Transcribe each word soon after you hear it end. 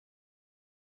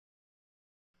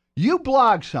You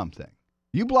blog something.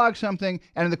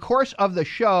 And in the course of the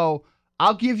show,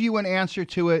 I'll give you an answer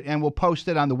to it, and we'll post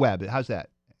it on the web. How's that?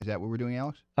 Is that what we're doing,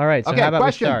 Alex? All right, so okay, how about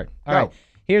question. we start? All right,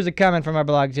 here's a comment from our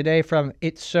blog today from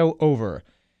It's So Over.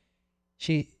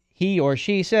 He or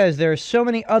she says there are so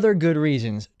many other good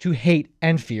reasons to hate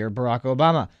and fear Barack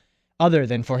Obama, other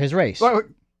than for his race. Well,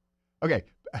 okay,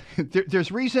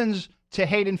 there's reasons to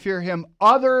hate and fear him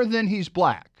other than he's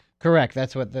black. Correct.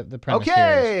 That's what the premise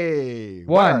here is.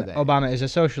 One, Obama is a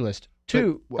socialist.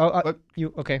 Two,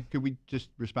 okay. Could we just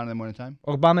respond to them one at a time?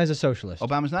 Obama is a socialist.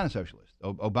 Obama's not a socialist.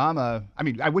 Obama, I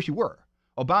mean, I wish he were.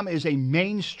 Obama is a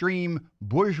mainstream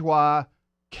bourgeois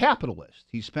capitalist.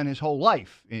 He spent his whole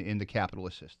life in the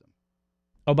capitalist system.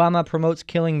 Obama promotes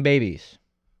killing babies.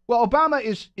 Well, Obama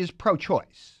is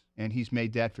pro-choice, and he's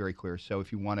made that very clear. So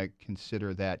if you want to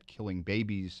consider that killing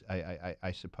babies,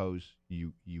 I suppose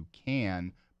you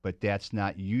can, but that's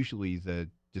not usually the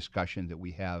discussion that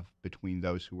we have between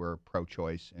those who are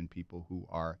pro-choice and people who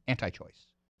are anti-choice.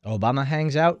 Obama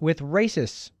hangs out with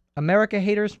racists, America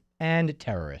haters, and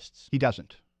terrorists. He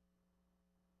doesn't.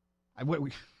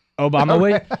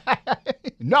 Obama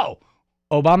No.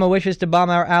 Obama wishes to bomb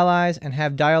our allies and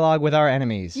have dialogue with our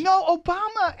enemies. No,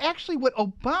 actually what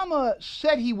Obama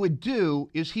said he would do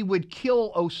is he would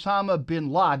kill Osama bin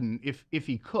Laden if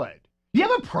he could. You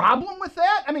have a problem with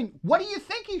that? I mean, what do you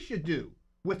think he should do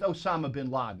with Osama bin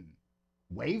Laden?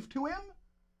 Wave to him?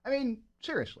 I mean,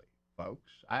 seriously,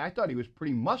 folks. I thought he was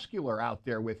pretty muscular out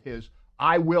there with his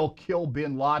I will kill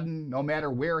bin Laden no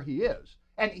matter where he is.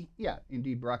 And yeah,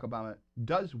 indeed, Barack Obama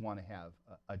does want to have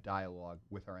a dialogue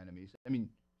with our enemies. I mean,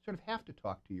 sort of have to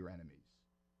talk to your enemies,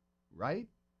 right?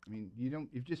 I mean,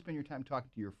 you've just spent your time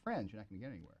talking to your friends. You're not going to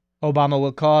get anywhere. Obama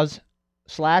will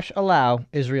cause/allow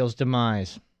Israel's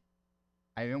demise.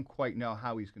 I don't quite know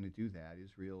how he's going to do that.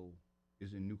 Israel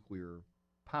is a nuclear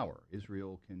power.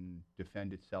 Israel can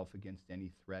defend itself against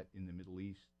any threat in the Middle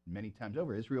East many times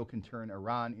over. Israel can turn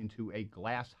Iran into a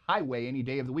glass highway any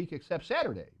day of the week except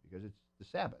Saturday because it's the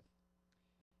Sabbath.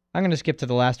 I'm going to skip to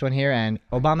the last one here, and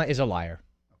Obama is a liar.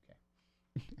 Okay.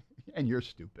 And you're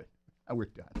stupid. We're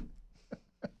done.